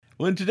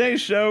Well, in today's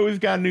show, we've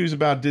got news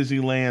about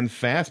Disneyland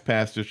Fast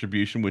Pass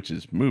distribution, which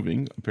is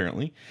moving,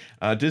 apparently.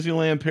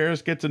 Disneyland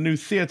Paris gets a new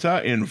theater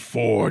in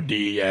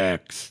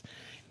 4DX.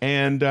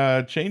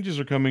 And changes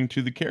are coming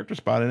to the character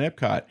spot in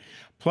Epcot.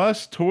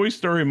 Plus, Toy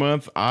Story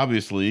Month,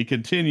 obviously,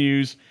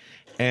 continues,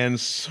 and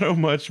so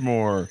much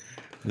more.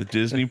 The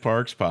Disney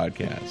Parks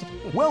Podcast.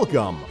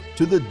 Welcome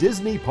to the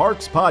Disney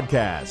Parks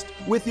Podcast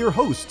with your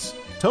hosts,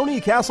 Tony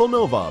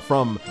Casanova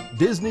from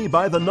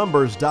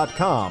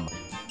DisneyByTheNumbers.com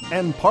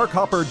and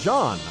Parkhopper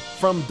John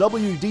from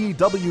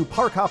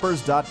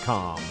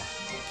WDWParkhoppers.com.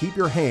 Keep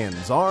your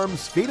hands,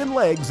 arms, feet, and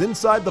legs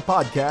inside the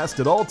podcast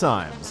at all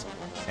times.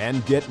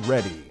 And get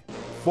ready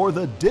for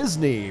the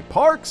Disney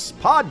Parks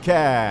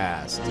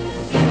Podcast.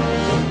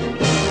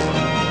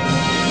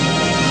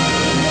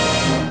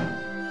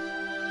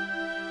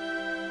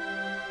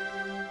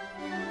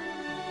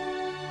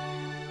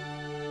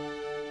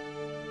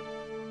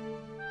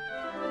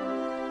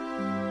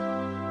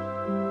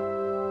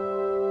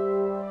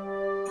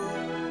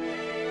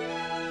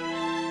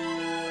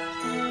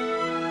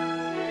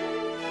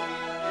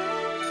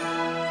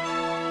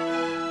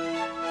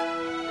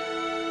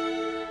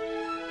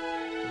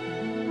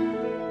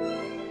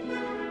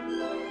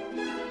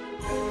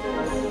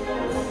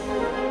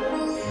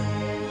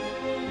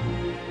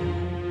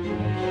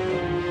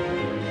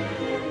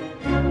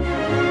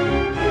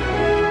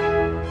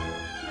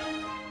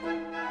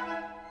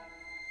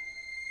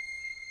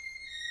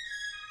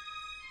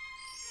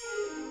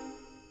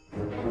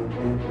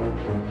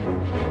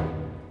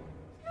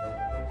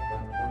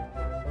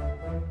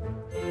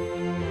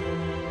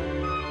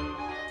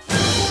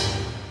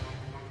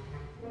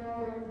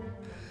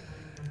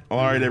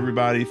 All right,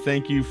 everybody.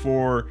 Thank you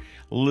for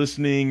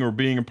listening or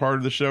being a part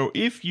of the show.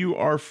 If you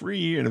are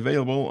free and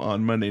available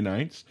on Monday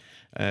nights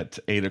at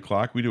 8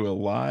 o'clock, we do a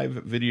live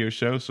video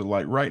show. So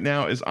like right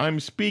now, as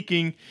I'm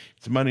speaking,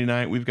 it's Monday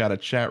night. We've got a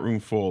chat room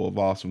full of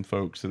awesome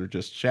folks that are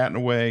just chatting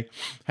away,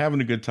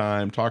 having a good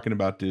time, talking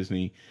about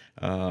Disney,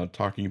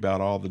 talking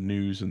about all the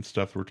news and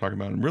stuff we're talking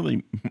about, and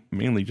really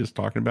mainly just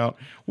talking about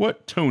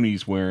what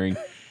Tony's wearing.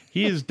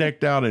 He is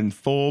decked out in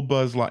full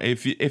Buzz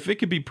Lightyear. If it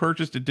could be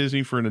purchased at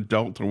Disney for an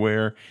adult to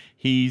wear,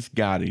 he's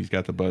got it. He's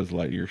got the Buzz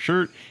Lightyear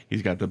shirt.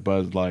 He's got the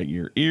Buzz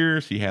Lightyear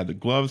ears. He had the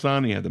gloves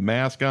on. He had the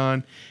mask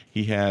on.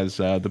 He has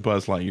the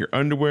Buzz Lightyear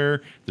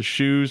underwear, the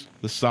shoes,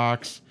 the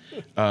socks,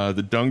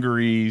 the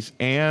dungarees,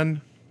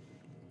 and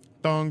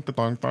dong,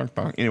 dong, dong,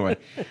 dong. Anyway,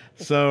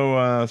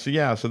 so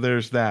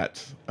there's that.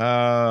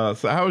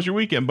 So how was your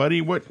weekend,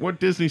 buddy?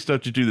 What Disney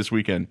stuff did you do this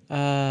weekend?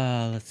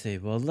 Let's see.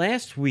 Well,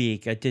 last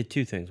week I did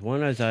two things.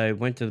 One is I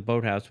went to the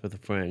boathouse with a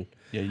friend.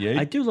 Yeah.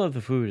 I do love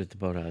the food at the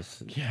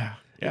boathouse. Yeah,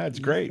 it's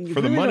great You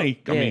for the really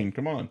money. don't- I yeah. mean,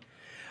 come on.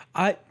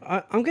 I'm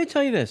going to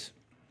tell you this.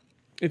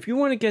 If you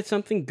want to get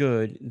something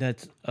good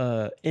that's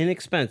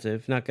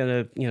inexpensive, not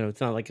going to,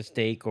 it's not like a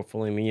steak or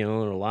filet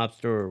mignon or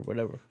lobster or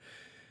whatever.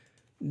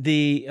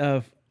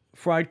 The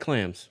fried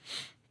clams.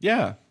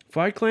 Yeah,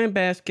 Fried clam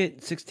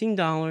basket,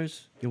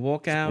 $16. You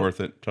walk out.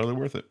 worth it. Totally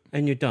worth it.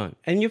 And you're done.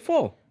 And you're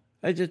full.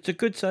 It's a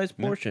good sized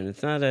portion.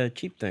 It's not a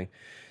cheap thing.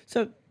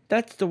 So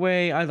that's the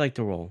way I like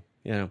to roll,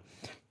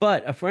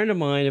 But a friend of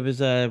mine, it was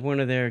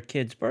one of their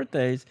kids'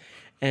 birthdays,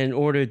 and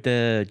ordered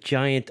the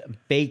giant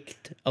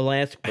baked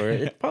Alaska.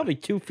 It's probably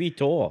 2 feet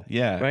tall.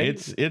 Yeah,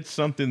 right? it's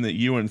something that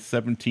you and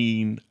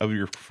 17 of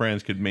your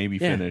friends could maybe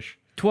finish.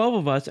 12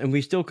 of us, and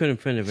we still couldn't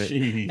finish it.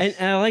 Jeez.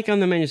 And I like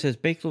on the menu, it says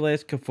baked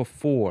Alaska for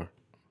 4.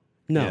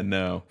 No. Yeah,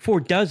 no. 4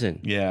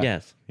 dozen. Yeah.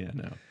 Yes. Yeah,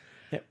 no.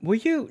 Were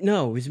you?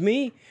 No, it was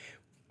me.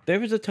 There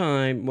was a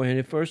time when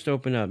it first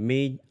opened up.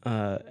 Me,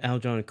 Al,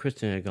 John, and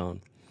Kristen had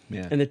gone.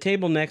 Yeah. And the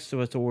table next to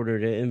us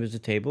ordered it, and it was a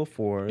table of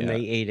 4, and Yeah.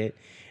 they ate it.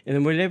 And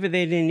then whatever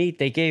they didn't eat,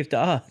 they gave to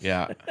us.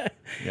 Yeah.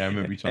 Yeah, I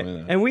remember you telling me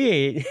that. And we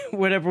ate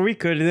whatever we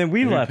could, and then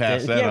we left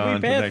passed it. that on we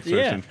to the passed next it,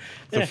 person.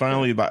 So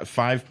finally, about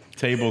 5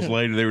 tables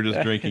later, they were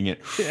just drinking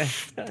it.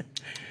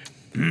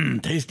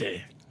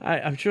 Tasty.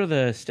 I'm sure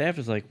the staff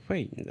is like,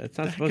 wait, that's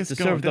not supposed to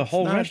serve the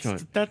whole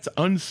restaurant. That's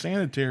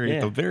unsanitary at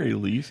Yeah. the very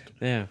least.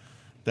 Yeah.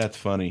 That's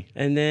funny.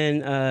 And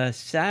then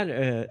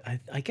Saturday,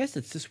 I guess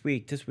it's this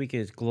week. This week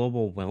is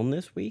Global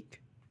Wellness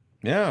Week.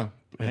 Yeah.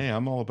 Hey,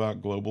 I'm all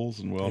about globals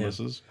and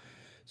wellnesses.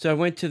 So I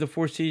went to the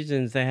Four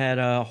Seasons. They had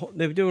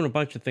they were doing a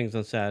bunch of things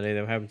on Saturday.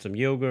 They were having some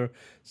yoga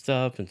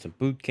stuff and some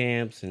boot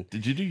camps. And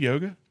Did you do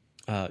yoga?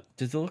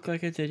 does it look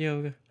like I did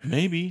yoga?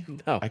 Maybe.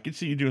 No. I could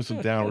see you doing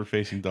some downward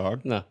facing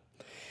dog. No.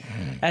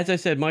 As I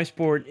said, my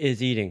sport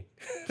is eating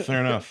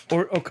Fair enough.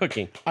 or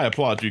cooking. I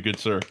applaud you, good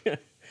sir.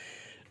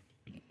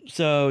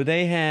 So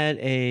they had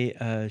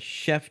a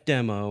chef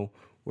demo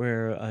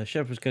where a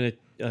chef was going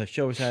to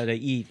show us how to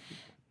eat.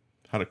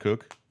 How to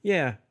cook?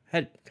 Yeah,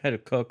 how to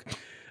cook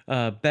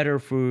better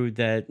food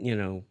that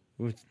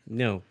was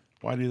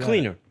Why do that?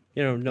 cleaner.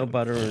 No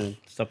butter and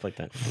stuff like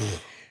that.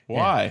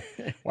 Why?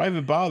 Why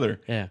even bother?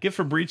 Yeah. Get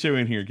Fabrizio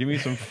in here. Give me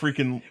some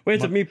freaking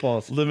Where's the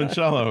meatballs?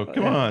 limoncello.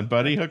 Come on,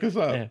 buddy. Hook us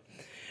up. Yeah.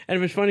 And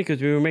it was funny because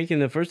we were making,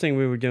 the first thing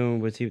we were doing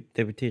was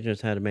they were teaching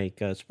us how to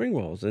make spring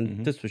rolls.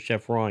 And this was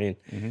Chef Ryan,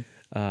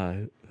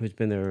 who's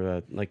been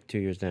there like 2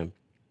 years now.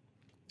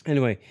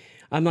 Anyway,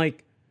 I'm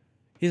like,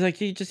 he's like,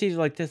 you just eat it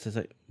like this. I was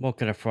like, well,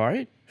 can I fry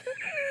it?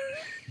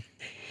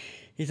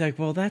 He's like,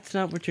 well, that's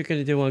not what you're going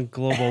to do on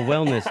Global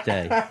Wellness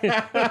Day.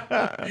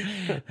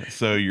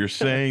 So you're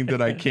saying that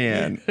I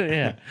can?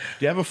 Yeah. Do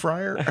you have a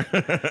fryer?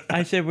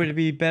 I said, would it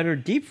be better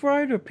deep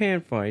fried or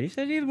pan fried? He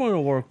said, either one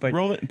will work, but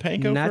Roll it in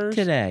panko not first?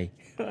 today.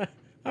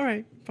 All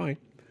right, fine.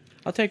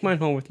 I'll take mine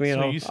home with me, and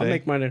So I'll, you I'll say,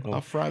 make mine at home.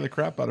 I'll fry the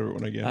crap out of it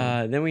when I get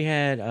home. Then we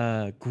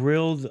had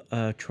grilled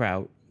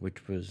trout,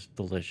 which was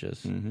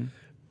delicious. Mm-hmm.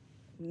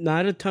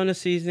 Not a ton of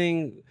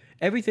seasoning.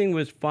 Everything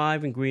was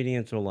 5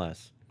 ingredients or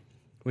less,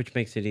 which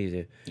makes it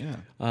easy. Yeah.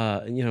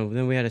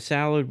 Then we had a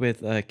salad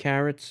with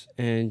carrots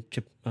and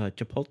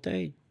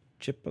chipotle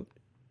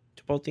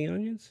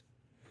onions.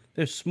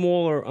 They're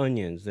smaller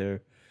onions.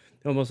 They're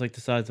almost like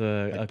the size of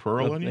a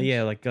pearl onions?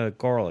 Yeah, like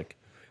garlic.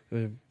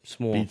 They're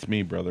small. Beats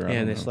me, brother. I Yeah,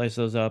 and they don't know. slice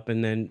those up,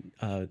 and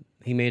then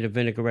he made a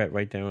vinaigrette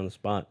right there on the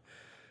spot.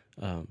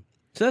 So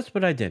that's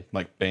what I did.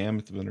 Like Bam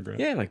at the vinaigrette?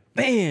 Yeah, like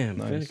bam,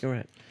 Nice.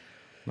 vinaigrette.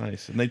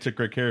 Nice. And they took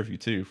great care of you,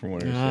 too, from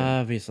what I understand.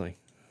 Obviously.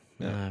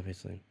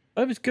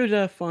 But it was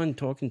good fun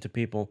talking to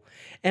people.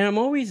 And I'm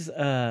always,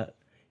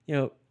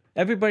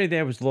 everybody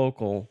there was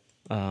local.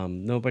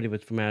 Nobody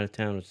was from out of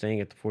town or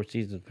staying at the Four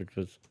Seasons, which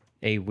was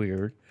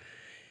weird.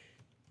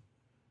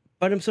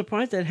 But I'm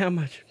surprised at how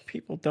much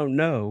people don't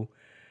know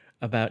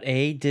about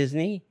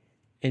Disney,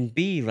 and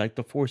B, like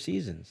the Four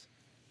Seasons.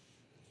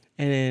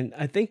 And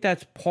I think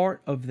that's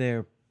part of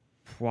their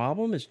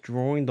problem is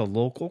drawing the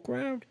local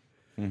crowd.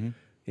 Mm-hmm.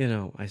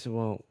 I said,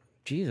 well,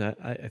 geez,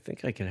 I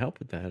think I can help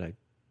with that. I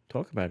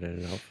talk about it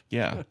enough.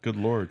 Yeah, good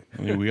Lord.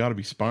 I mean, we ought to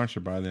be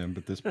sponsored by them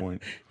at this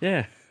point.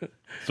 Yeah.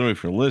 So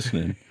if you're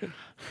listening,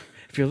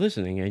 If you're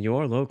listening and you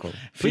are local,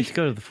 please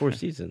go to the Four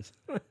Seasons.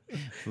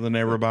 then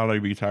everybody will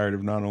be tired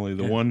of not only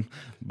the one,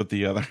 but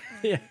the other.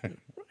 Yeah.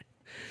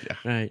 Yeah.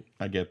 Right.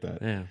 I get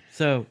that. Yeah.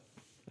 So,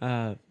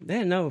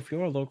 if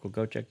you're a local,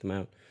 go check them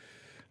out.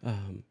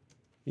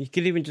 You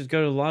could even just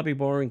go to the lobby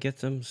bar and get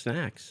some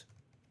snacks.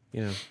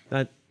 Yeah.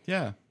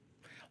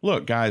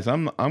 Look, guys,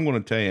 I'm going to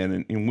tell you,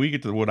 and when we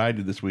get to what I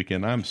did this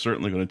weekend, I'm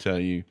certainly going to tell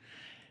you,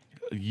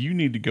 you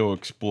need to go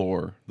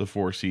explore the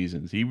Four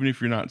Seasons, even if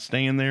you're not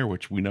staying there,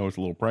 which we know is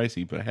a little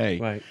pricey. But hey,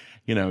 Right.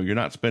 You're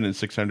not spending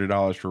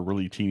 $600 for a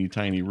really teeny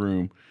tiny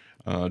room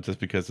just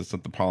because it's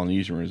at the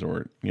Polynesian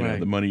Resort. Right.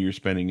 The money you're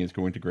spending is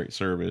going to great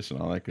service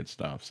and all that good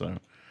stuff. So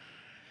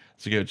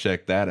go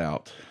check that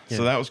out. Yeah.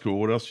 So that was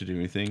cool. What else did you do?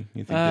 Anything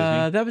Disney?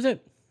 That was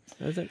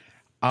it.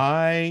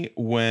 I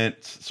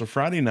went, so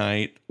Friday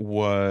night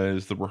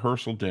was the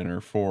rehearsal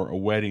dinner for a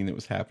wedding that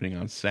was happening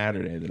on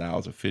Saturday that I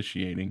was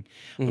officiating.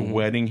 The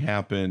wedding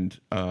happened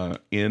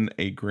in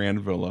a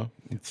Grand Villa.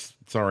 It's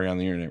already on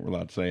the internet, we're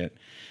allowed to say it.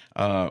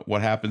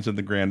 What happens in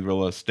the Grand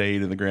Villa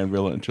stayed in the Grand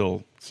Villa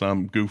until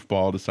some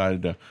goofball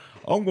decided to,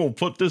 I'm going to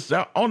put this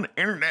out on the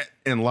internet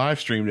and live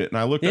streamed it. And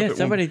I looked up at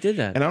somebody did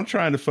that. And I'm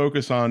trying to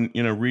focus on,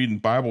 reading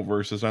Bible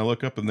verses. And I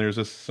look up and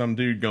there's some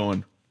dude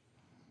going,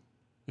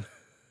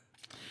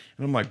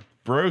 and I'm like,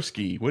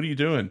 broski, what are you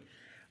doing?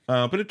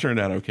 But it turned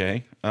out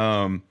okay.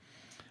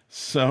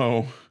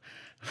 So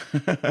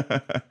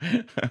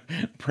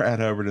Brad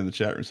Hubbard in the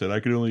chat room said,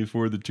 I could only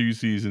afford the 2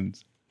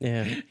 seasons.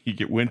 Yeah. You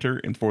get winter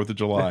and 4th of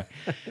July.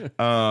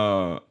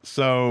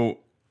 So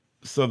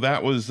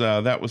that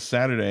was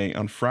Saturday.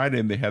 On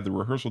Friday, they had the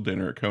rehearsal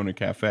dinner at Kona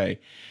Cafe.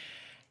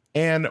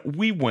 And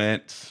we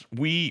went,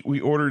 we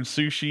ordered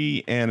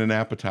sushi and an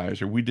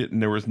appetizer.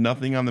 There was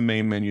nothing on the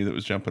main menu that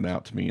was jumping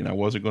out to me, and I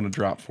wasn't going to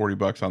drop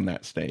 $40 on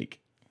that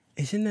steak.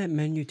 Isn't that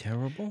menu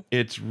terrible?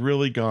 It's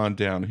really gone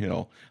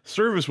downhill.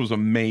 Service was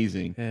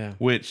amazing, Yeah.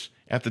 which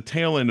at the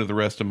tail end of the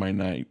rest of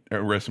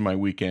my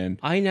weekend.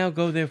 I now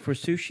go there for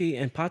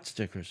sushi and pot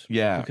stickers.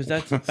 Yeah. Because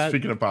that's about,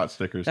 Speaking of pot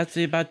stickers. that's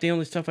about the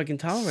only stuff I can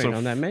tolerate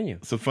on that menu.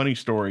 It's a funny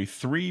story.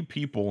 3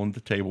 people at the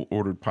table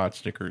ordered pot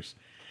stickers.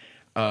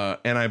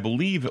 And I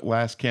believe at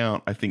last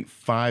count, I think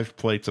 5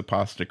 plates of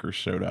pot stickers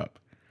showed up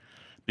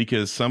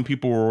because some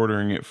people were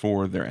ordering it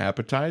for their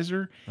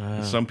appetizer.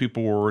 And some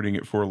people were ordering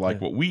it for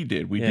what we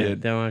did. We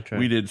did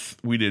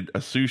a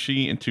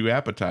sushi and 2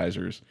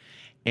 appetizers,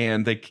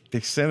 and they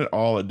sent it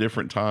all at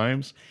different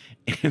times.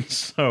 And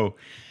so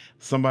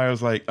somebody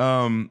was like,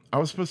 I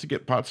was supposed to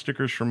get pot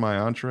stickers from my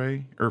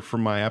entree or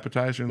from my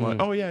appetizer. And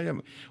like, oh yeah,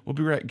 we'll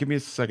be right. Give me a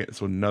second.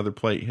 So another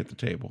plate hit the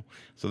table.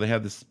 So they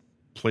had this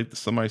plate that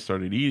somebody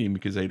started eating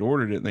because they'd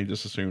ordered it and they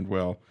just assumed,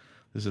 well,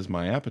 this is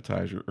my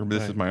appetizer or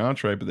this is my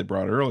entree, but they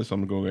brought it early, so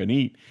I'm gonna go ahead and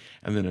eat.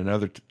 And then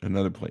another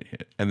plate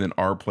hit, and then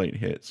our plate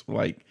hits.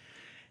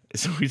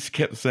 So we just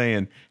kept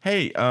saying,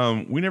 hey,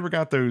 we never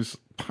got those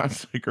pot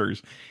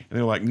stickers. And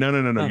they're like,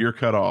 no, you're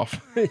cut off.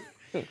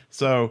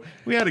 So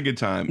we had a good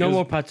time. No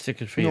more pot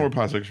stickers for you. No more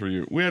pot stickers for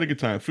you. We had a good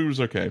time. Food was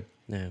okay.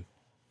 Yeah.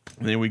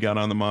 And then we got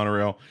on the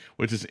monorail,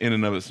 which is in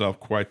and of itself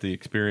quite the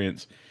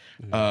experience.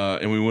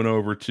 And we went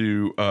over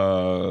to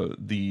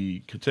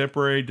the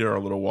Contemporary, did our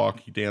little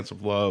walkie dance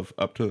of love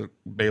up to the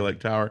Bay Lake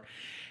Tower,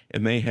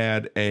 and they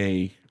had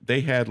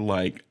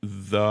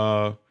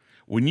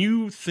when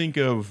you think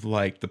of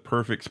like the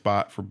perfect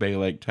spot for Bay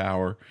Lake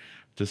Tower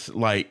Just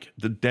like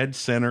the dead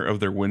center of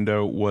their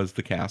window was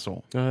the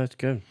castle. Oh, that's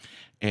good.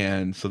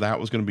 And so that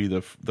was going to be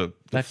the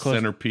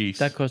centerpiece.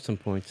 That cost some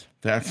points.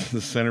 That's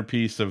the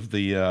centerpiece of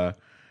the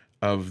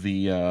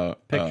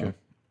Picture.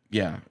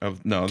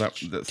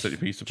 That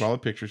centerpiece of all the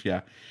pictures.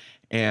 Yeah.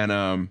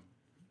 And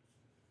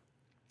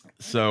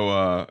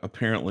so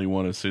apparently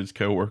one of Sid's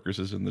coworkers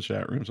is in the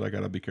chat room, so I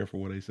got to be careful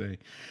what I say.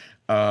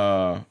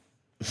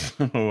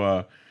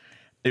 So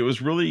it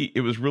was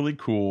really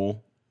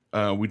cool.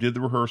 We did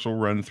the rehearsal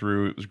run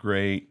through. It was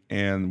great.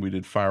 And we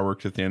did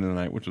fireworks at the end of the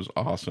night, which was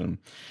awesome.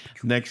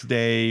 Next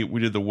day, we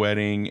did the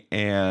wedding.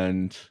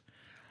 And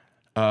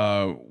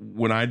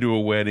when I do a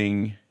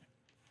wedding,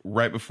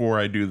 right before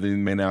I do the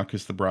May Now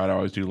Kiss the Bride, I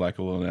always do like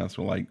a little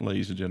announcement, like,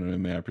 ladies and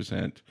gentlemen, may I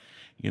present,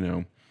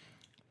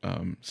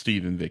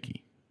 Steve and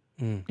Vicky.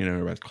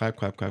 Everybody's clap,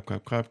 clap, clap,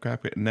 clap, clap,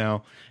 clap. And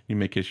now you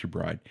may kiss your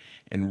bride.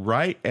 And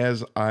right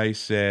as I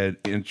said,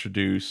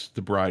 introduce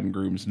the bride and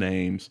groom's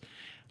names,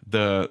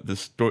 the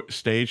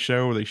stage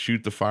show where they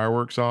shoot the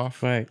fireworks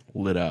off,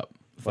 lit up.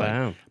 It's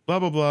wow. Like, blah,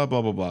 blah, blah,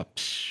 blah, blah, blah.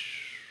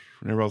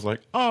 And everybody was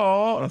like,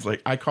 oh. And I was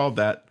like, I called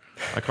that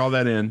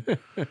in.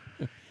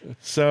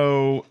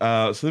 So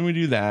then we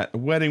do that. The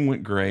wedding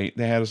went great.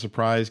 They had a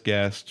surprise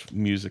guest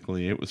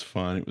musically. It was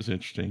fun. It was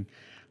interesting.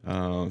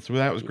 So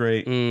that was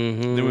great.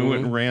 Mm-hmm. Then we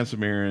went and ran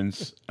some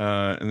errands,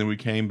 and then we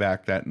came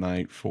back that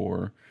night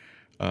for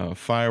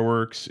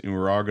fireworks, and we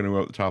were all going to go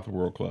up the top of the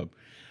World Club,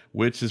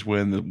 which is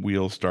when the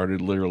wheels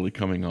started literally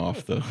coming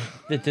off the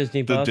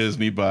Disney bus. The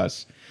Disney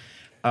bus.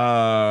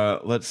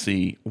 Let's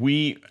see.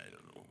 We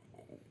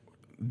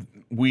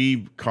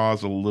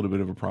caused a little bit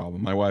of a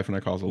problem. My wife and I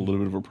caused a little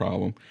bit of a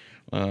problem,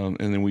 and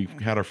then we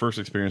had our first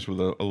experience with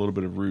a little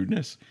bit of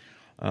rudeness.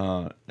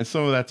 And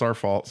some of that's our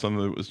fault. Some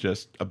of it was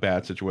just a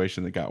bad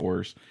situation that got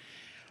worse.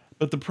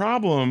 But the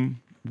problem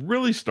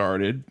really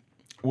started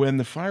when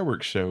the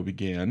fireworks show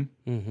began.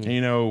 Mm-hmm.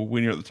 And,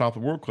 when you're at the top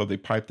of the World Club, they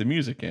pipe the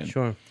music in.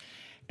 Sure.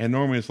 And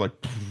normally it's like,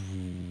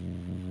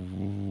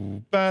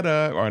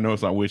 ba-da, or I know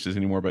it's not wishes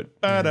anymore, but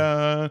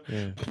ba-da.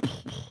 Yeah.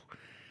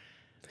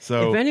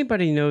 So if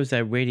anybody knows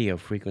that radio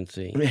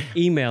frequency,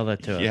 email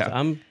that to us. Yeah.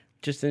 I'm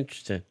just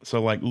interested. So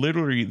like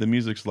literally the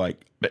music's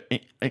like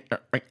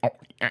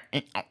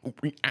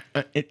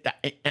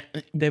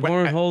they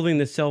weren't holding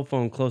the cell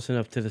phone close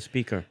enough to the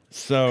speaker.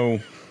 So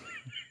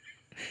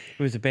it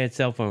was a bad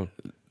cell phone.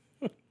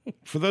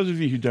 For those of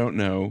you who don't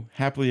know,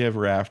 Happily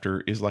Ever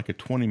After is like a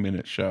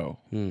 20-minute show.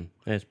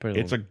 That's pretty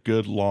long. It's a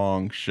good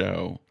long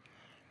show.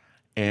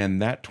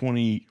 And that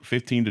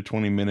 15 to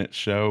 20-minute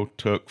show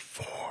took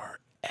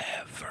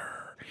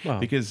forever. Well,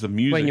 because the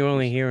music... when you're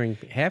only hearing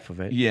half of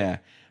it. Yeah.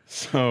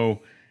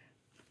 So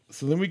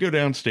then we go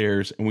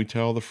downstairs and we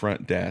tell the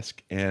front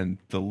desk, and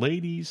the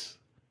ladies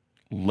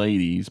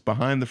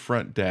behind the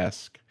front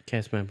desk...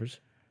 Cast members?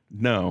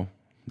 No,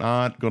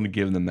 not going to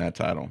give them that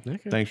title.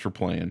 Okay. Thanks for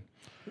playing.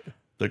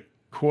 The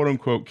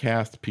quote-unquote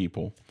cast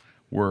people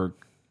were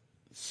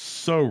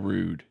so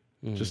rude,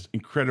 just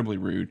incredibly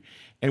rude.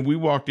 And we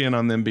walked in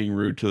on them being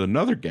rude to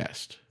another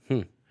guest.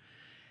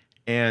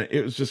 And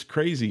it was just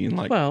crazy. And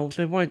well,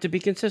 they wanted to be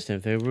consistent.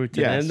 If they're rude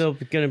to them, they're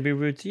going to be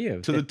rude to you.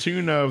 To the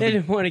tune of... They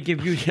didn't want to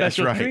give you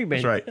special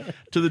treatment. That's right.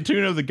 To the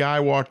tune of the guy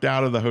walked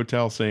out of the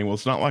hotel saying, well,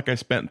 it's not like I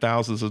spent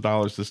thousands of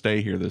dollars to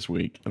stay here this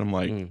week. And I'm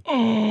like,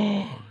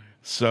 oh.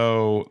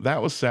 So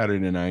that was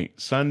Saturday night.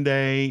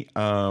 Sunday,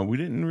 we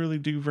didn't really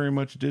do very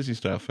much Disney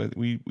stuff.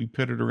 We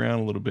pittered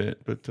around a little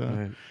bit, but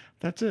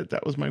that's it.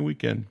 That was my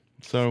weekend.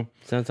 So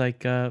sounds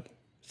like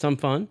some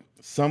fun.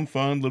 Some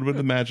fun. A little bit of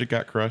the magic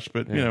got crushed,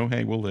 but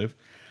hey, we'll live.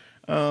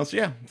 So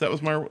yeah, that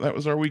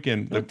was our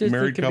weekend. Well, the Disney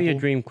married can couple. Be a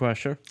dream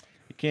crusher.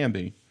 It can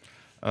be.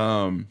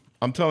 I'm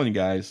telling you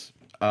guys,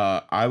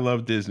 I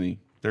love Disney.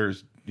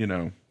 There's,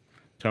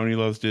 Tony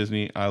loves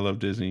Disney. I love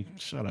Disney.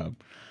 Shut up.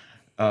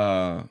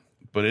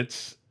 But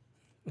it's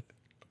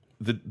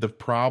the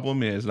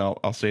problem is, and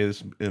I'll say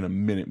this in a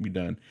minute and be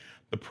done.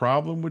 The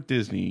problem with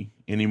Disney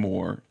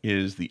anymore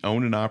is the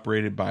owned and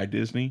operated by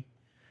Disney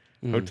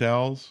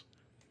hotels.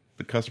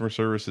 The customer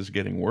service is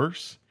getting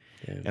worse,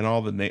 and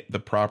all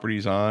the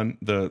properties on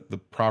the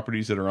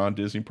properties that are on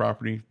Disney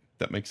property,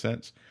 that makes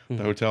sense.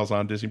 The hotels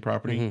on Disney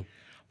property,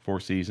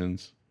 Four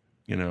Seasons,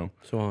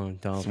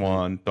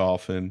 Swan,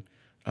 Dolphin,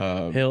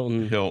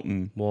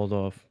 Hilton,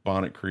 Waldorf,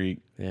 Bonnet Creek.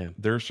 Yeah,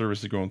 their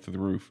service is going through the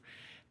roof,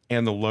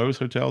 and the Lowe's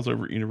hotels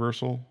over at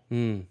Universal,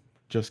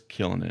 just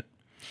killing it.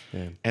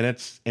 Yeah. And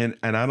it's and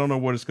I don't know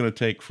what it's going to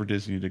take for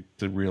Disney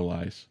to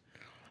realize,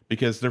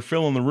 because they're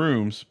filling the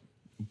rooms,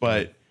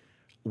 but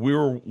we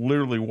were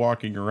literally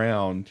walking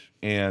around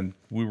and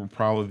we were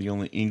probably the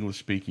only English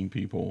speaking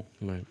people.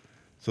 Right.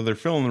 So they're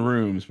filling the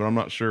rooms, but I'm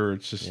not sure.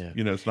 It's just,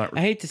 it's not.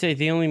 I hate to say it,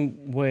 the only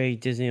way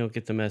Disney will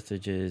get the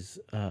message is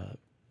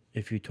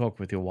if you talk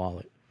with your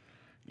wallet.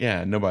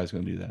 Yeah, nobody's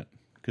going to do that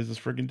because it's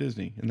freaking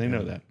Disney and they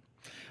know that.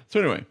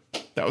 So anyway,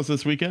 that was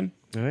this weekend.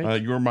 All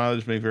right. Your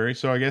mileage may vary.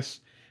 So I guess,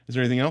 is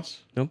there anything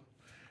else? Nope.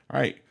 All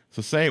right.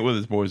 So say it with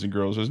us, boys and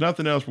girls. There's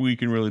nothing else we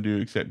can really do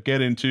except get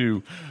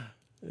into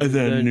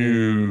the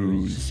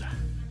news.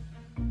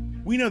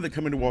 We know that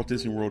coming to Walt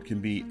Disney World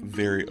can be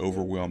very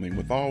overwhelming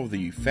with all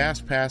the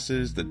fast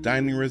passes, the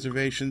dining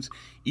reservations,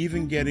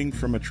 even getting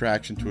from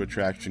attraction to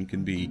attraction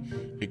can be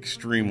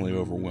extremely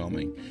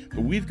overwhelming.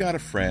 But we've got a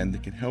friend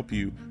that can help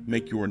you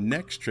make your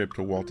next trip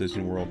to Walt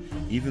Disney World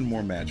even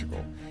more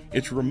magical.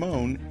 It's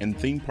Ramon and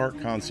Theme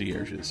Park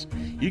Concierges.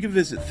 You can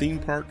visit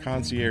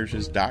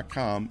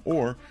themeparkconcierges.com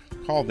or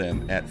call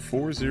them at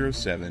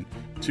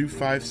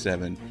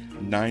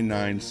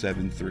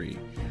 407-257-9973.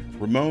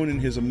 Ramon and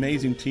his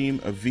amazing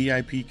team of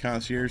VIP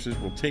concierges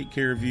will take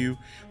care of you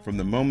from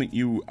the moment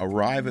you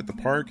arrive at the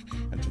park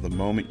until the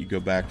moment you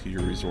go back to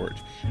your resort.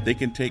 They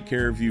can take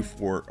care of you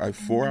for a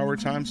 4-hour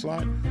time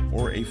slot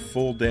or a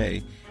full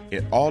day.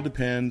 It all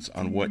depends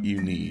on what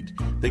you need.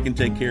 They can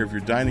take care of your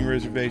dining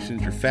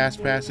reservations, your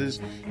fast passes,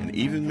 and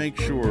even make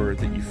sure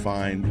that you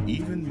find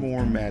even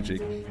more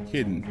magic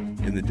hidden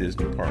in the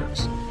Disney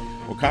parks.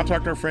 Well,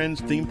 contact our friends,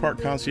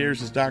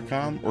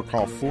 themeparkconcierges.com, or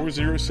call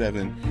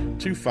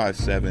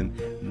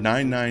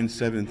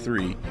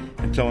 407-257-9973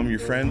 and tell them your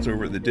friends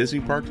over at the Disney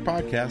Parks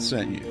Podcast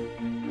sent you.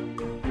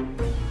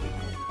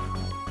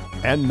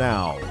 And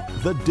now,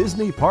 the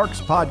Disney Parks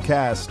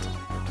Podcast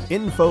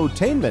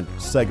Infotainment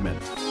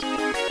segment.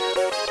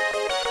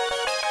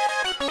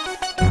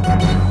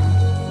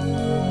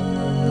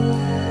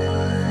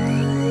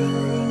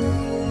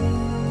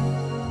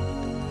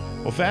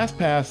 Well,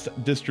 FastPass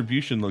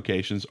distribution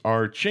locations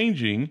are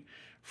changing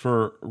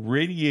for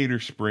Radiator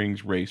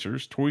Springs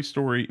Racers Toy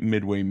Story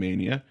Midway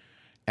Mania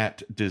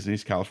at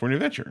Disney's California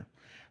Adventure.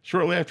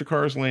 Shortly after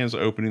Cars Land's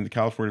opening, the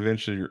California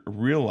Adventure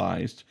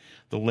realized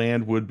the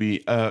land would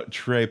be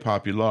très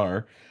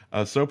populaire,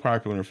 so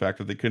popular in fact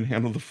that they couldn't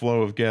handle the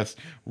flow of guests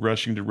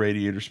rushing to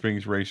Radiator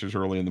Springs Racers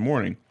early in the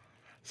morning.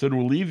 So to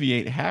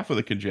alleviate half of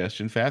the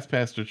congestion,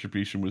 FastPass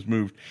distribution was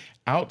moved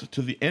out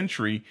to the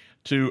entry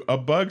to A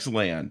Bug's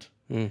Land.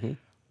 Mm-hmm.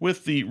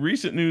 With the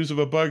recent news of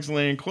A Bug's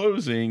Land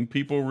closing,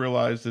 people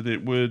realized that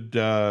it would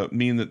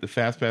mean that the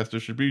FastPass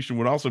distribution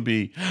would also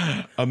be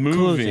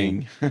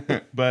moving.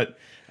 But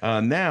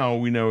now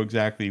we know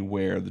exactly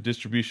where. The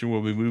distribution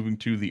will be moving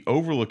to the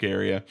Overlook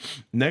area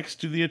next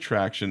to the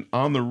attraction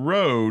on the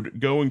road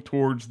going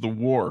towards the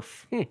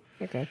wharf.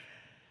 Okay.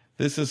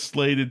 This is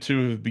slated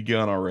to have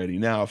begun already.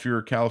 Now, if you're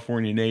a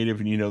California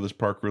native and you know this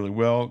park really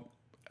well,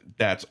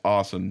 that's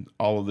awesome.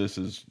 All of this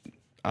is...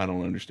 I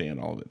don't understand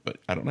all of it, but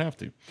I don't have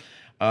to.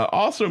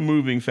 Also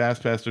moving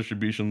FastPass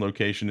distribution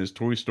location is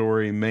Toy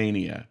Story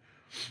Mania.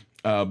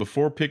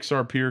 Before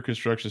Pixar Pier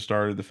construction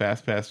started, the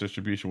FastPass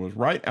distribution was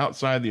right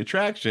outside the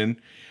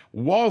attraction.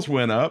 Walls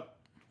went up,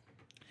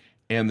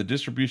 and the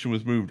distribution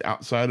was moved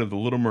outside of the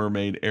Little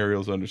Mermaid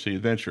Ariel's Undersea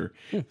Adventure.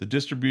 The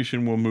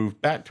distribution will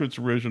move back to its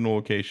original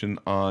location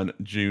on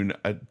June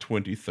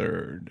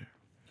 23rd.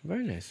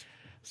 Very nice.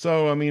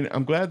 So, I mean,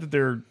 I'm glad that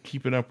they're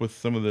keeping up with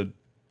some of the...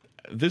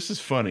 This is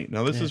funny.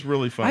 Now, this is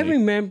really funny. I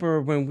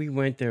remember when we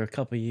went there a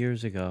couple of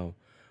years ago,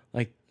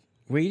 like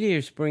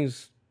Radiator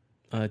Springs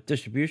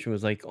distribution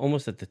was like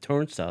almost at the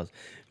turnstiles.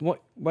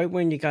 Right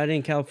when you got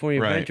in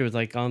California Adventure, it was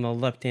like on the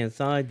left-hand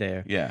side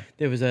there. Yeah.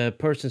 There was a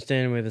person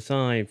standing with a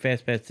sign,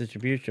 FastPass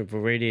distribution for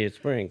Radiator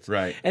Springs.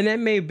 Right. And that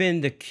may have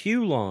been the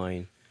queue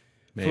line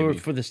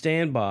for the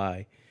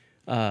standby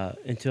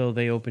until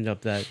they opened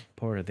up that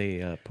part of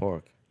the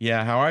park.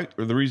 Yeah,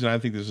 the reason I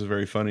think this is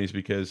very funny is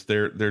because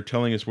they're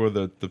telling us where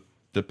the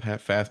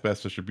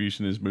FastPass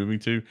distribution is moving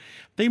to.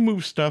 They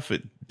move stuff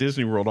at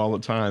Disney World all the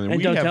time, and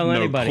we don't have tell no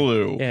anybody.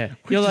 clue. Yeah,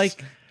 We you're just,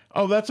 like,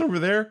 oh, that's over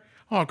there.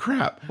 Oh,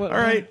 crap! All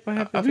right, what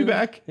happened I'll to be it?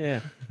 back. Yeah,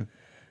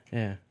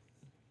 yeah.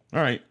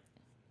 All right.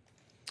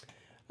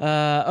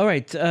 All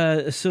right.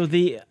 So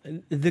the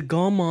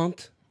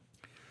Gaumont.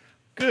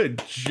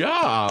 Good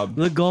job.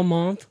 Le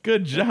Gaumont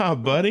Good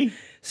job, buddy.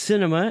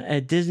 Cinema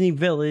at Disney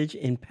Village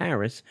in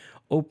Paris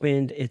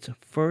opened its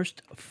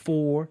first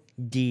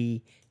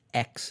 4DX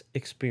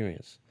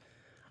experience.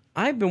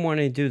 I've been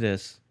wanting to do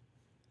this.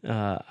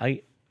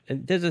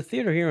 There's a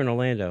theater here in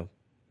Orlando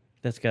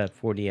that's got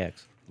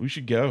 4DX. We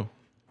should go.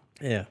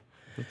 Yeah.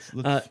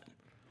 Let's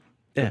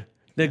Yeah.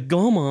 The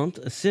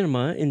Gaumont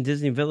Cinema in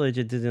Disney Village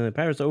at Disneyland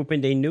Paris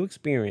opened a new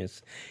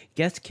experience.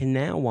 Guests can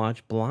now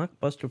watch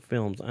blockbuster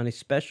films on a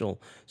special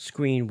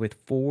screen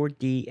with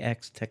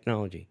 4DX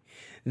technology.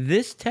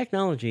 This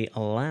technology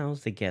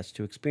allows the guests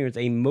to experience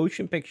a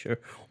motion picture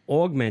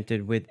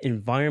augmented with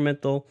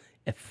environmental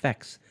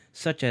effects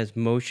such as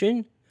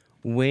motion,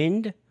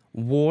 wind,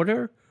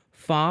 water,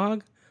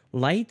 fog,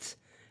 lights,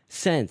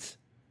 scents.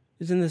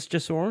 Isn't this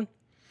just Soarin'?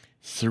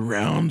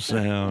 surround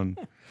sound.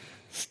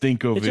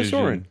 Stinko It's a vision.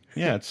 Soarin'.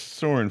 Yeah, it's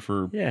Soarin'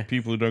 for Yeah.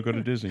 people who don't go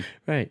to Disney.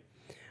 Right.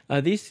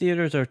 These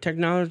theaters are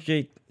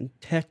technologically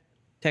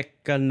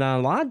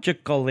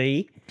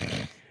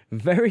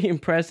very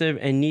impressive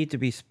and need to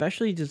be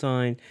specially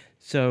designed,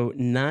 so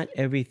not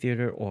every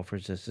theater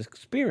offers this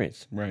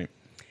experience. Right.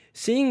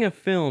 Seeing a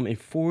film in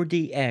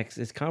 4DX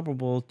is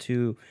comparable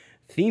to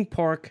theme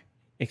park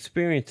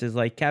experiences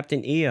like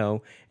Captain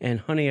EO and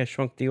Honey, I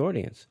Shrunk the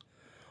Audience.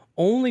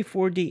 Only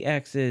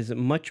 4DX is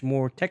much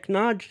more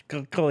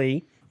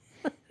technologically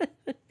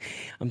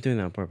I'm doing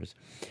that on purpose.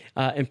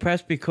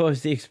 Impressed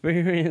because the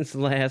experience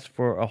lasts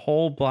for a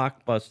whole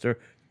blockbuster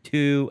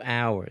 2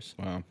 hours.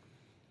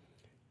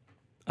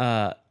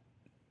 Wow.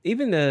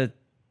 Even the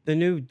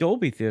new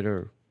Dolby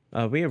Theater,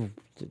 we have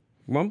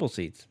rumble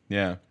seats.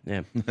 Yeah.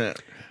 Yeah.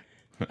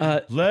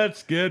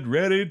 Let's get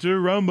ready to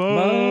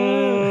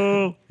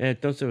rumble. Yeah,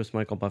 don't say it was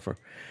Michael Buffer.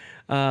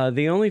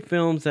 The only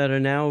films that are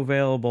now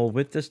available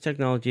with this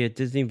technology at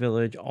Disney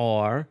Village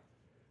are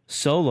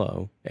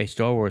Solo, a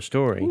Star Wars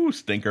story, Ooh,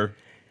 stinker.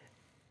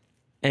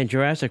 and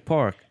Jurassic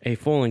Park, a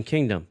Fallen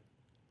Kingdom.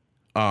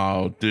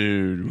 Oh,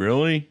 dude,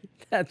 really?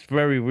 That's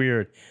very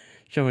weird,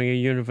 showing a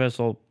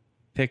Universal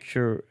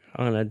picture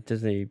on a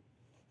Disney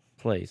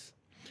place.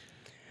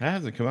 That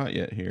hasn't come out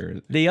yet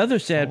here. The other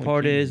sad Fallen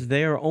part Kingdom. is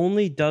they are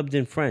only dubbed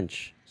in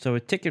French. So a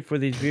ticket for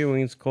these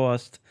viewings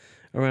cost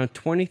around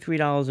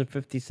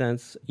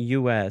 $23.50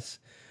 US.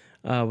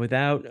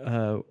 Without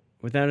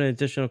an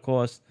additional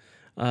cost,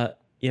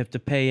 you have to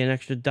pay an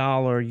extra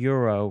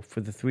 $1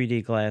 for the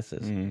 3D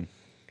glasses.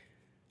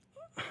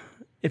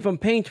 If I'm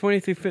paying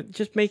 $23.50,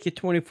 just make it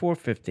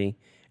 $24.50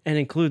 and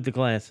include the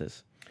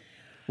glasses.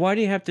 Why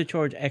do you have to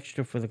charge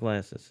extra for the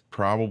glasses?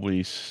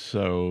 Probably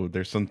so.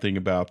 There's something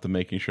about the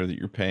making sure that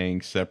you're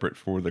paying separate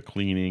for the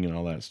cleaning and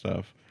all that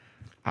stuff.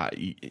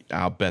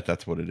 I'll bet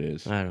that's what it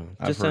is. I don't know.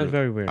 I've Just heard sounds of-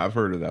 very weird. I've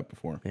heard of that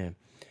before. Yeah.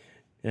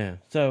 Yeah.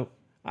 So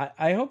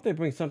I hope they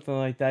bring something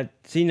like that.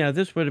 See, now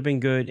this would have been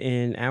good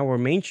in our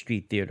Main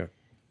Street theater.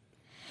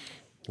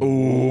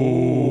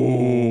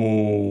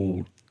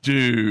 Oh,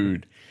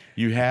 dude.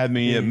 You had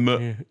me at...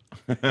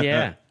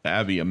 Yeah.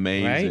 That'd be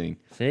amazing. Right?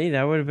 See,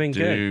 that would have been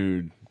good.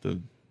 Dude.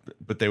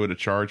 But they would have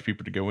charged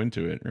people to go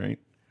into it, right?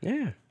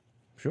 Yeah.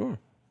 Sure.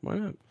 Why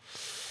not?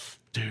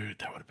 Dude,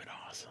 that would have been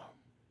awesome.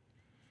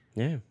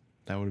 Yeah.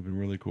 That would have been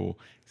really cool.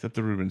 Except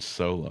there would have been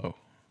Solo.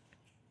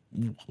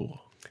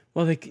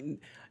 Well, think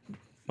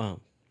of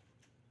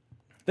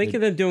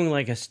them doing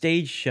like a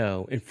stage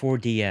show in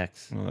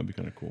 4DX. Well, that'd be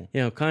kind of cool.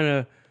 You know, kind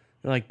of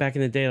like back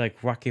in the day, like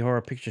Rocky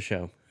Horror Picture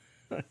Show.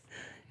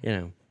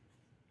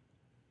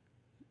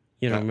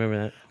 You don't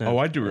remember that? No. Oh,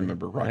 I do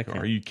remember Rocky Okay.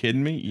 Horror. Are you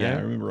kidding me? Yeah, Yeah?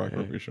 I remember Rocky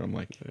Horror Picture Show. I'm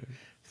like,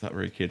 it's not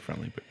very kid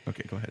friendly, but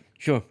okay, go ahead.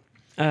 Sure.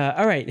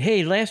 All right.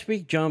 Hey, last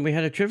week, John, we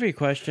had a trivia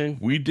question,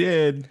 We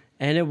did.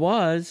 and it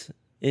was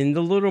in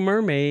The Little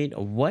Mermaid.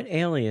 What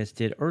alias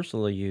did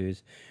Ursula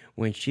use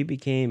when she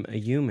became a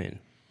human?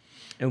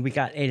 And we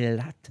got a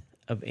lot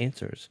of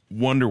answers,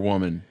 Wonder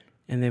Woman.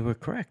 and they were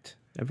correct.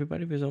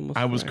 Everybody was almost.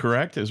 I was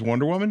correct as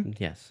Wonder Woman.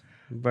 Yes,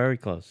 very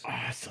close.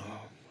 Awesome.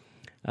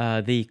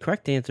 The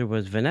correct answer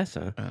was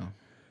Vanessa. Oh,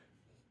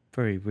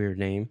 Very weird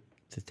name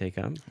to take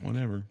up.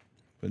 whatever.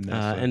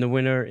 Vanessa. And the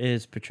winner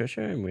is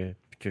Patricia, and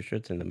Patricia,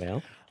 it's in the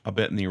mail. I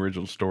bet in the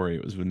original story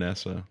it was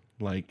Vanessa.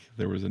 Like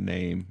there was a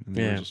name in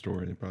the Yeah. original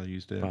story. They probably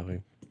used it.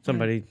 Probably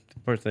somebody, the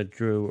person that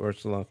drew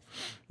Ursula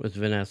was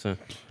Vanessa.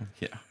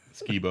 Yeah.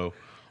 Skibo.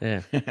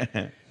 Yeah.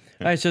 All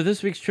right, so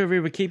this week's trivia,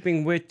 we're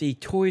keeping with the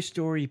Toy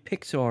Story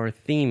Pixar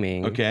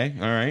theming. Okay.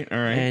 All right. All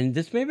right. And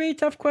this may be a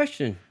tough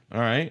question,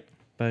 all right.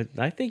 but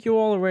I think you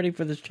all are ready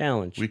for this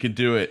challenge. We could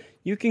do it.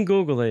 You can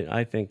Google it,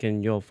 I think,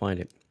 and you'll find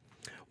it.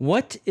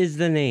 What is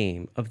the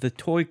name of the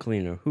toy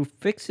cleaner who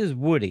fixes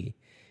Woody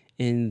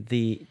in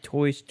the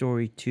Toy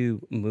Story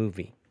 2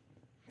 movie?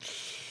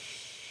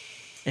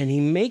 And he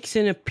makes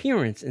an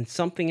appearance in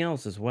something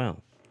else as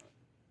well,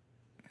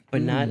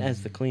 but not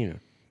as the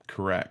cleaner.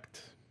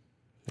 Correct.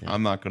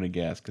 I'm not going to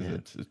guess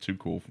because it's too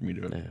cool for me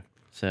to. Yeah.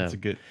 So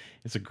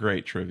It's a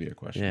great trivia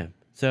question. yeah.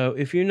 So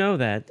if you know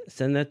that,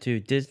 send that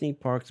to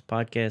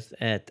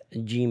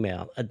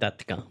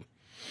DisneyParksPodcast@gmail.com.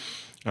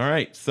 All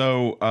right.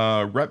 So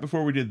right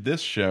before we did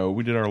this show,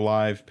 we did our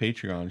live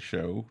Patreon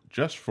show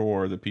just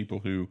for the people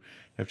who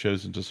have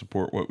chosen to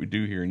support what we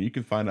do here. And you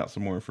can find out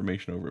some more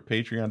information over at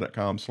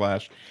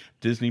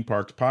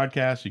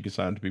patreon.com/DisneyParksPodcast. You can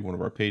sign up to be one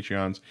of our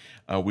Patreons.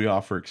 We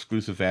offer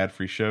exclusive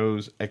ad-free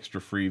shows,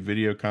 extra free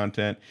video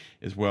content,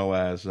 as well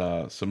as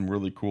some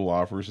really cool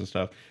offers and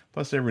stuff.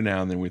 Plus, every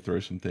now and then we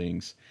throw some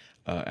things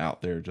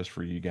out there just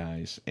for you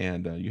guys.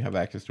 And you have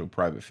access to a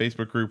private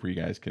Facebook group where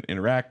you guys can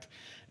interact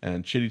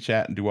and chitty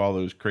chat and do all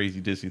those crazy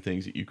Disney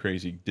things that you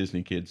crazy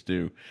Disney kids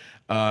do.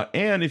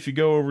 And if you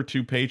go over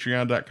to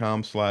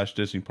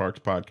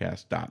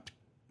patreon.com/DisneyParksPodcast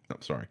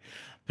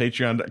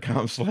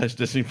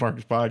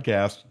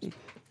patreon.com/DisneyParksPodcast,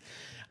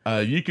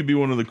 you could be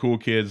one of the cool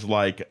kids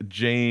like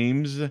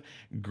James,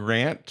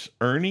 Grant,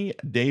 Ernie,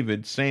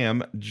 David,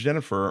 Sam,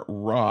 Jennifer,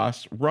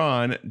 Ross,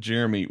 Ron,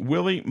 Jeremy,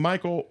 Willie,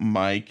 Michael,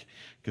 Mike,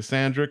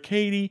 Cassandra,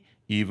 Katie,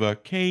 Eva,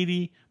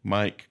 Katie,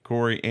 Mike,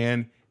 Corey,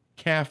 and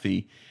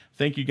Kathy.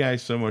 Thank you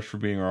guys so much for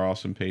being our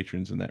awesome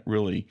patrons, and that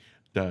really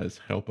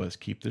does help us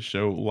keep the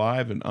show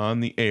live and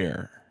on the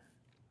air.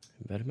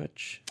 Very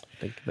much.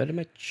 Thank you very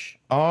much.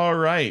 All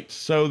right.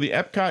 So the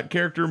Epcot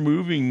character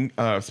moving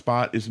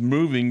spot is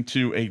moving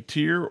to a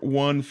Tier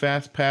 1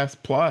 Fast Pass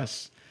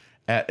Plus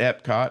at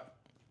Epcot.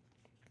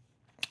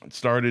 It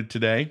started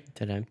today.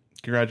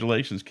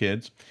 Congratulations,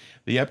 kids.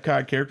 The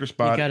Epcot character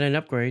spot. You got an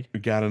upgrade. We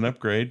got an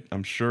upgrade.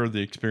 I'm sure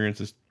the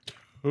experience is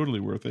totally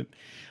worth it.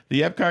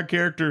 The Epcot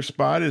Character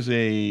Spot is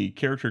a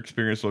character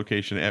experience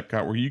location at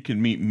Epcot where you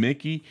can meet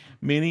Mickey,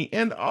 Minnie,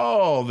 and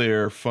all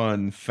their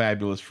fun,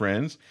 fabulous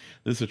friends.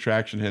 This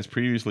attraction has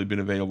previously been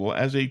available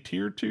as a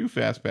Tier 2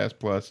 FastPass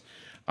Plus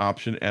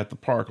option at the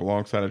park,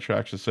 alongside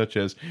attractions such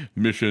as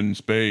Mission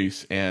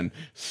Space and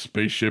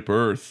Spaceship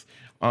Earth.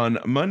 On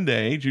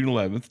Monday, June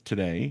 11th,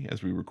 today,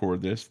 as we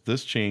record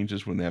this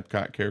changes when the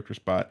Epcot Character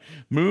Spot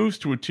moves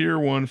to a Tier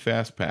 1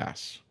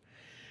 FastPass.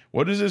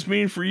 What does this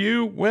mean for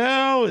you?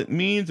 Well, it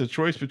means a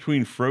choice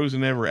between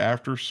Frozen Ever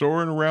After,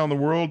 Soaring Around the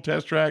World,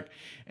 Test Track,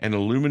 and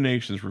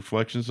Illuminations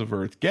Reflections of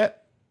Earth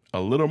get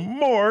a little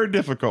more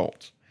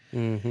difficult.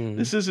 Mm-hmm.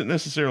 This isn't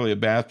necessarily a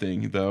bad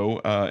thing, though.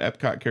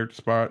 Epcot Character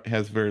Spot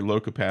has very low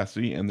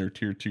capacity, and their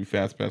Tier 2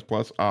 FastPass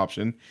Plus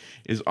option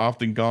is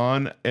often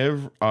gone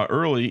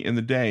early in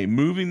the day.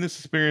 Moving this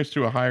experience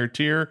to a higher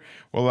tier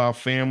will allow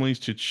families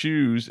to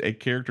choose a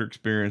character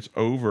experience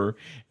over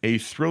a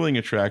thrilling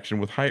attraction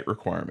with height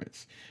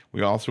requirements.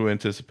 We also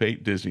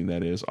anticipate, Disney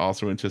that is,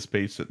 also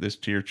anticipates that this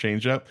tier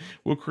change-up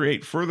will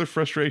create further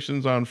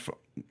frustrations on...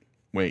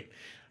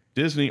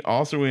 Disney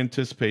also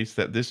anticipates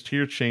that this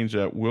tier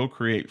change-up will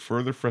create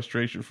further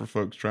frustration for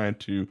folks trying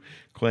to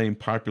claim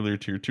popular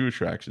Tier 2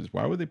 attractions.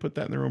 Why would they put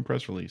that in their own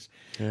press release?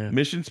 Yeah.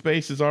 Mission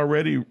Space is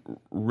already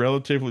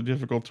relatively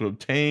difficult to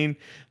obtain.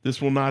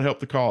 This will not help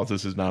the cause.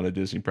 This is not a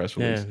Disney press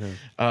release.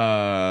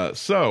 Yeah,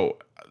 no.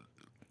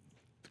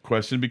 The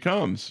question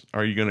becomes,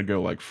 are you going to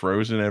go like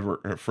Frozen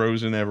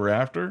Ever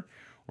After,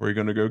 or are you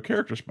going to go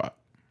Character Spot?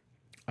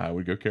 I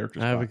would go Character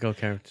Spot. I would go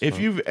Character Spot. If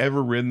you've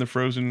ever ridden the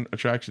Frozen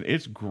attraction,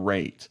 it's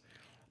great,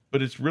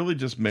 but it's really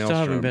just Maelstrom.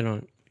 Still haven't been on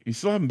it. You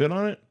still haven't been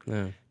on it?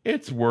 No.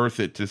 It's worth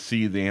it to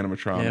see the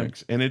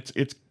animatronics, and it's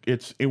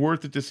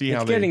worth it to see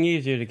how it's getting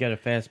easier to get a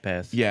fast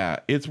pass. Yeah,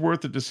 it's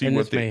worth it to see and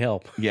what this may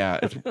help. Yeah,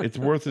 it's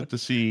worth it to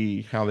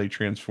see how they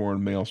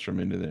transform Maelstrom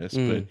into this,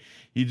 but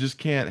you just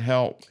can't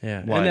help.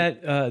 Yeah,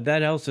 and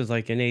that Elsa's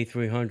like an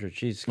A300.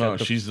 She's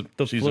got she's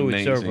fluid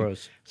amazing.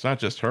 servos. It's not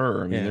just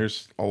her. I mean,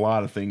 there's a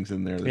lot of things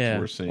in there that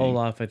we're seeing.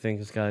 Olaf, I think,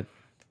 has got.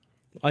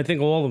 I think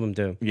all of them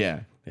do.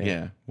 Yeah.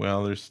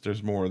 Well,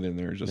 there's more than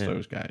there just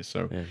those guys.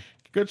 So. Yeah.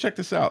 Go check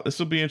this out. This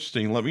will be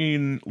interesting.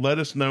 Let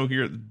us know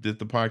here at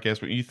the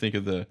podcast what you think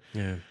of the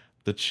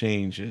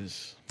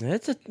changes.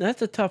 That's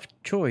a tough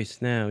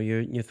choice. Now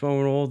you're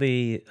throwing all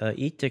the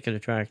e-ticket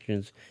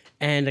attractions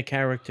and a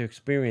character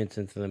experience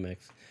into the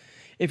mix.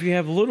 If you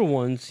have little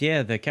ones,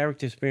 the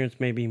character experience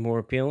may be more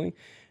appealing.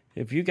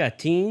 If you got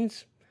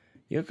teens,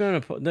 they're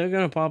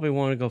gonna probably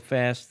want to go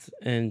fast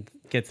and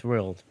get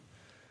thrilled.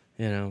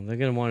 They're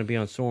gonna want to be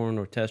on Soarin'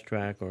 or Test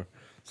Track or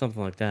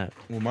something like that.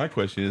 Well, my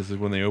question is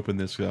when they open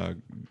this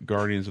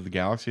Guardians of the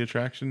Galaxy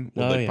attraction,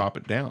 will they pop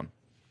it down?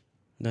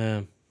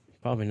 No,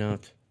 probably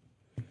not.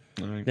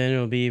 All right. Then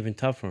it'll be even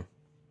tougher.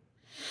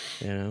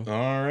 All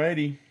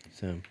righty.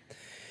 So,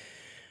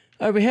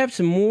 we have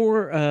some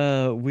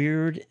more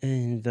weird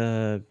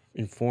and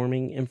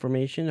informing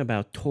information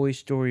about Toy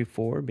Story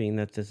 4, being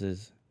that this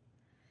is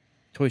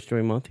Toy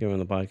Story month here on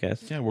the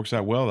podcast. Yeah, it works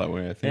out well that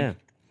way, I think.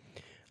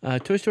 Yeah.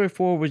 Toy Story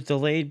 4 was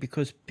delayed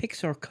because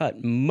Pixar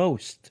cut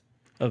most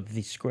of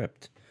the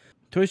script.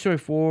 Toy Story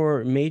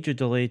 4 major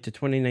delay to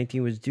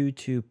 2019 was due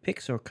to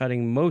Pixar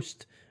cutting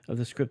most of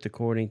the script,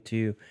 according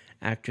to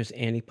actress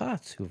Annie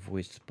Potts, who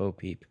voiced Bo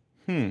Peep.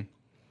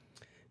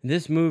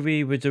 This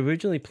movie was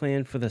originally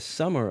planned for the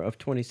summer of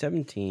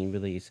 2017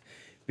 release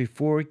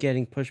before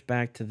getting pushed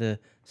back to the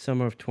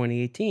summer of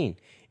 2018.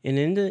 In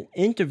an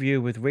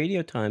interview with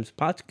Radio Times,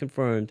 Potts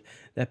confirmed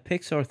that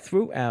Pixar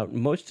threw out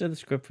most of the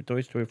script for Toy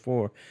Story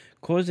 4,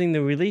 causing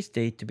the release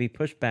date to be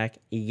pushed back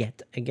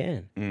yet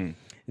again.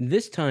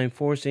 This time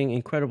forcing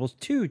Incredibles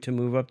 2 to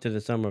move up to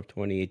the summer of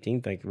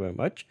 2018, thank you very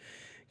much,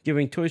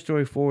 giving Toy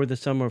Story 4 the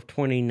summer of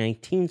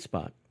 2019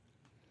 spot.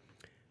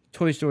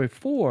 Toy Story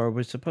 4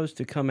 was supposed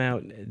to come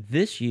out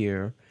this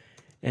year,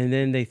 and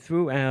then they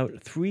threw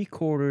out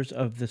 3/4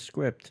 of the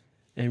script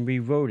and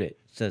rewrote it,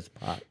 says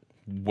Potts.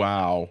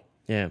 Wow.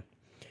 Yeah.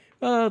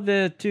 Well,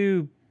 the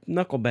two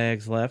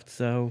knucklebags left,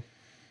 so...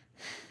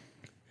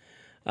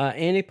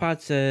 Annie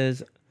Potts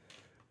says,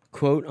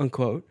 quote,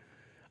 unquote,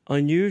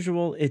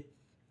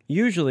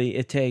 usually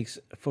it takes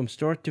from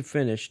start to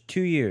finish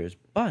 2 years,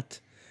 but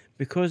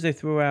because they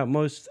threw out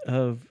most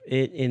of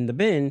it in the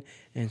bin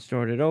and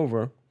started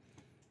over,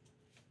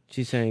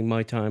 she's saying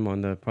my time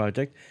on the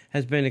project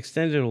has been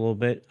extended a little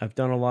bit. I've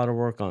done a lot of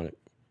work on it.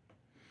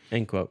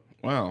 End quote.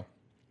 Wow.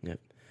 Yep.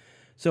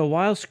 So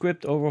while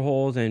script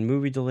overhauls and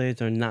movie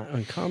delays are not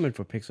uncommon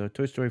for Pixar,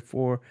 Toy Story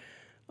 4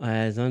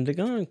 has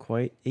undergone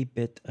quite a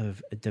bit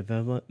of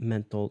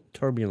developmental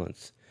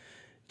turbulence.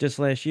 Just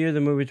last year,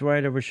 the movie's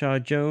writer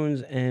Rashad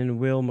Jones and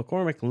Will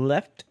McCormick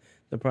left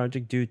the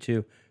project due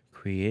to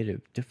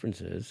creative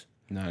differences.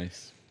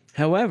 Nice.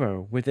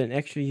 However, with an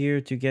extra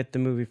year to get the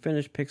movie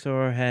finished,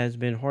 Pixar has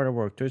been hard at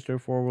work. Toy Story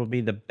 4 will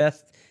be the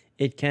best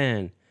it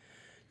can.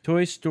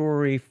 Toy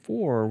Story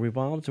 4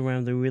 revolves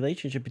around the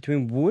relationship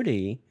between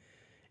Woody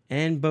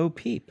and Bo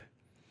Peep.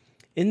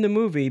 In the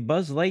movie,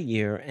 Buzz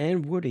Lightyear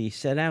and Woody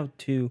set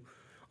out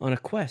on a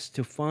quest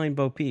to find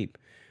Bo Peep.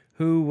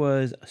 who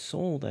was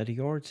sold at a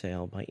yard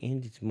sale by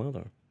Andy's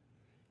mother.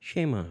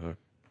 Shame on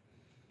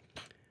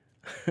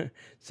her.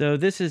 So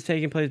this is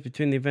taking place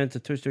between the events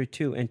of Toy Story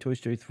 2 and Toy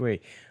Story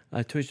 3.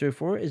 Toy Story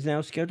 4 is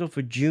now scheduled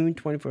for June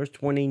 21st,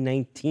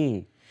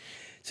 2019.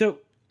 So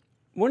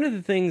one of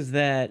the things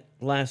that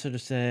Lasseter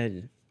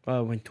said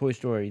when Toy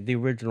Story, the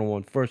original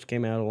one, first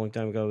came out a long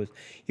time ago, is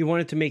he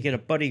wanted to make it a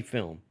buddy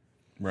film.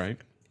 Right.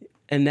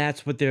 And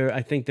that's what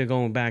I think they're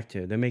going back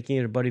to. They're making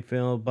it a buddy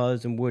film.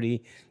 Buzz and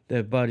Woody,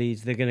 they're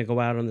buddies. They're going to go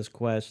out on this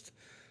quest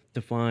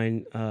to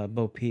find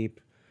Bo Peep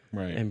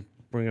Right. and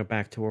bring her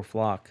back to her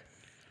flock.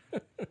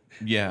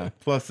 Yeah.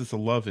 Plus, it's a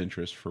love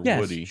interest for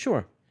Yes, Woody.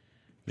 sure.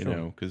 You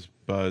know, because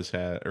Buzz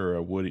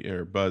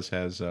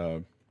has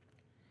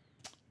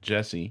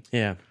Jesse.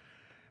 Yeah.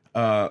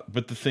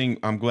 But the thing,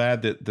 I'm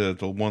glad that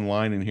the one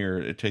line in here,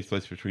 it takes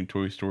place between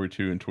Toy Story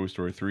 2 and Toy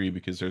Story 3,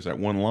 because there's that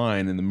one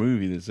line in the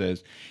movie that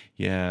says,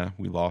 "Yeah,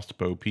 we lost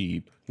Bo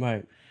Peep,"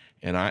 Right.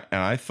 and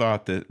I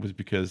thought that was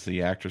because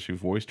the actress who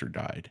voiced her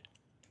died.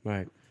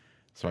 Right.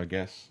 So I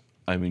guess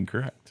I'm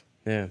incorrect.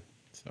 Yeah.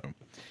 So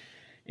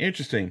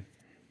interesting.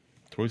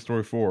 Toy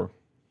Story 4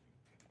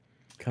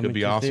 Coming could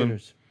be to awesome.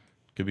 theaters.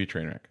 Could be a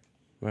train wreck.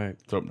 Right.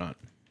 Let's hope not.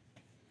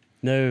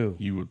 No.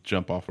 You will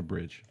jump off a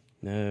bridge.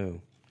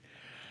 No.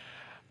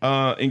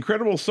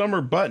 Incredible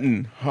Summer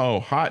Button. Oh,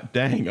 hot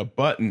dang, a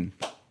button.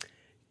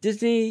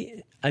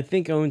 Disney, I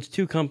think, owns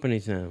two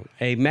companies now.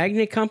 A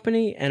magnet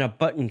company and a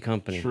button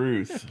company.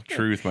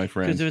 Truth, my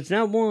friend. Because if it's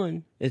not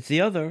one, it's the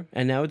other,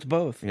 and now it's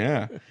both.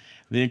 Yeah.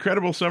 The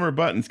Incredible Summer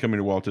Button's coming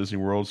to Walt Disney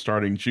World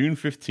starting June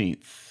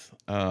 15th.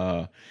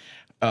 On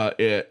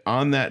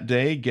that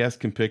day, guests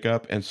can pick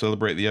up and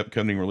celebrate the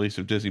upcoming release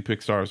of Disney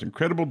Pixar's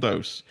Incredible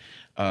Dose.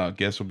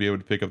 Guests will be able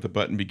to pick up the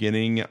button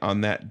beginning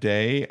on that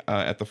day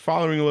at the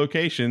following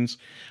locations: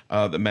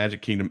 the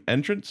Magic Kingdom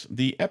entrance,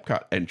 the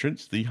Epcot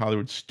entrance, the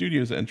Hollywood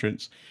Studios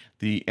entrance,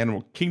 the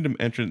Animal Kingdom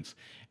entrance,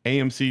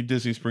 AMC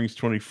Disney Springs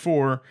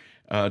 24,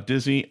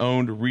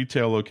 Disney-owned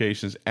retail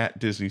locations at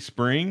Disney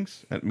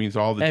Springs. That means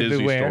all the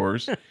Everywhere. Disney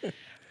stores.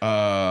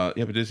 Yeah,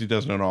 but Disney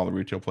doesn't own all the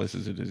retail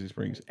places at Disney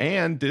Springs.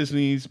 And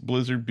Disney's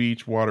Blizzard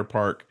Beach Water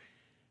Park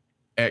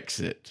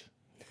exit.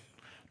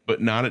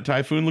 But not at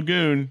Typhoon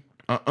Lagoon.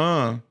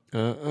 As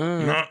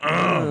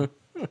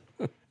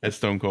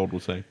Stone Cold will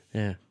say.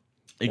 Yeah.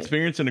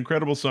 Experience an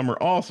incredible summer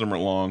all summer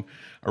long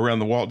around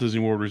the Walt Disney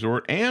World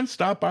Resort, and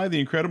stop by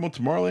the incredible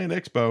Tomorrowland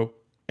Expo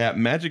at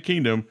Magic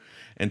Kingdom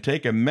and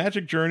take a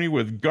magic journey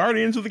with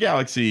Guardians of the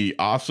Galaxy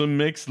Awesome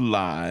Mix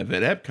Live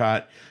at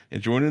Epcot,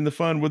 and join in the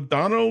fun with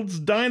Donald's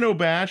Dino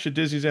Bash at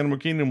Disney's Animal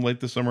Kingdom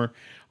late this summer,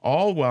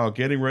 all while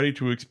getting ready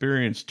to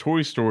experience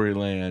Toy Story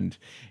Land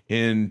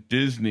in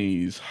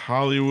Disney's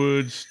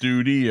Hollywood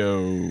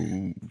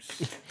Studios.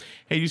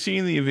 Hey, you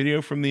seen the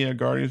video from the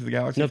Guardians of the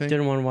Galaxy Nope, thing?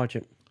 didn't want to watch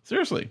it.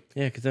 Seriously?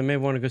 Yeah, because I may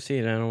want to go see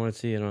it. I don't want to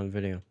see it on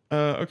video.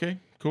 Okay,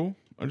 cool.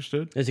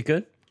 Understood. Is it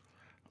good?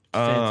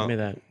 Just answer me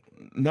that.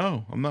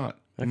 No, I'm not.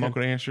 I'm not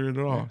going to answer it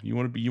at all. You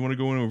want to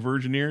go into a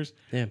virgin ears?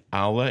 Yeah.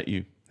 I'll let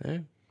you. All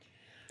right.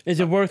 Is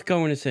it worth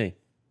going to see?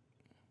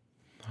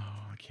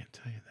 Oh, I can't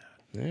tell you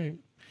that. All right.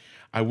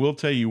 I will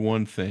tell you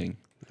one thing.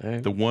 All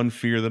right. The one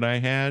fear that I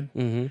had,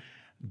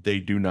 they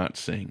do not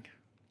sing.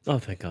 Oh,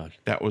 thank God.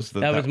 That was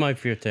That was my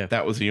fear, too.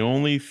 That was the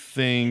only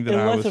thing that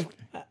Unless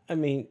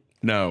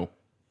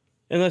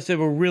unless they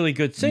were really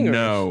good singers.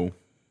 No.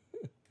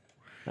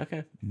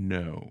 Okay.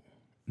 No.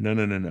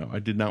 I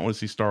did not want to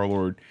see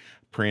Star-Lord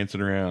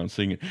prancing around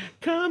singing,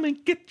 "Come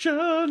and get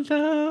your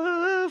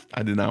love."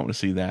 I did not want to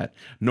see that.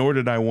 Nor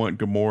did I want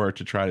Gamora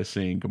to try to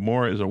sing.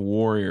 Gamora is a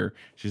warrior.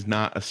 She's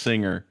not a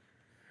singer.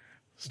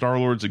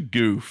 Star-Lord's a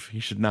goof.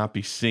 He should not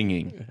be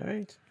singing. All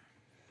right.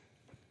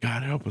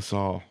 God help us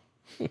all.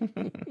 All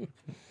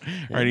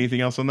right,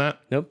 anything else on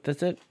that? Nope,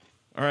 that's it.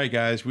 All right,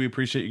 guys, we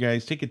appreciate you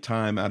guys taking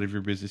time out of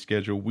your busy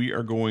schedule. We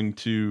are going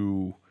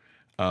to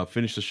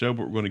finish the show,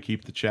 but we're going to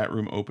keep the chat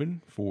room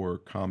open for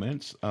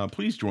comments.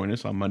 Please join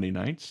us on Monday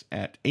nights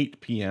at 8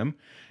 p.m.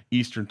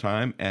 Eastern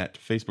Time at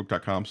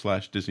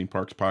facebook.com/Disney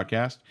Parks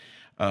Podcast,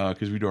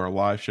 because we do our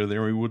live show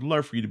there. We would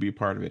love for you to be a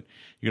part of it.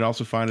 You can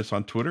also find us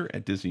on Twitter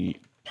at Disney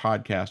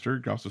Podcaster.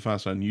 You can also find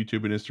us on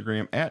YouTube and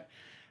Instagram at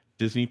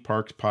Disney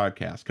Parks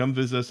Podcast. Come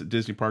visit us at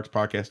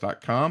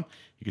DisneyParksPodcast.com.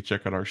 You can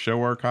check out our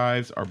show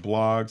archives, our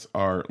blogs,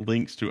 our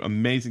links to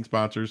amazing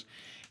sponsors,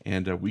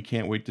 and we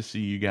can't wait to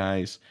see you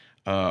guys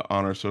on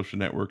our social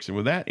networks. And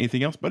with that,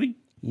 anything else, buddy?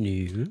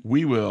 No.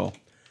 We will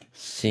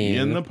See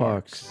you in the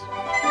parks.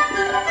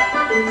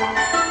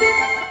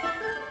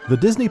 The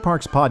Disney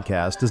Parks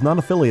Podcast is not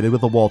affiliated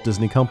with the Walt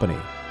Disney Company.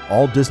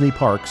 All Disney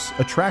parks,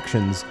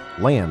 attractions,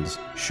 lands,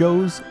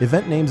 shows,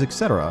 event names,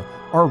 etc.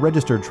 are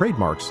registered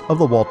trademarks of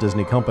the Walt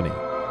Disney Company.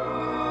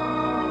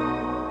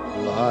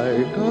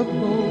 Like a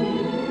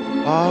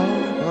boat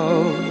out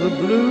of the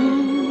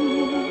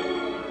blue,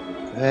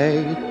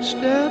 fate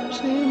steps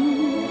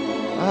in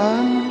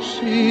and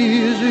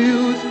sees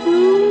you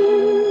through.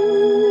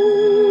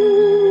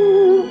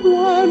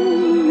 One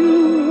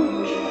you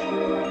wish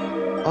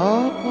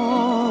upon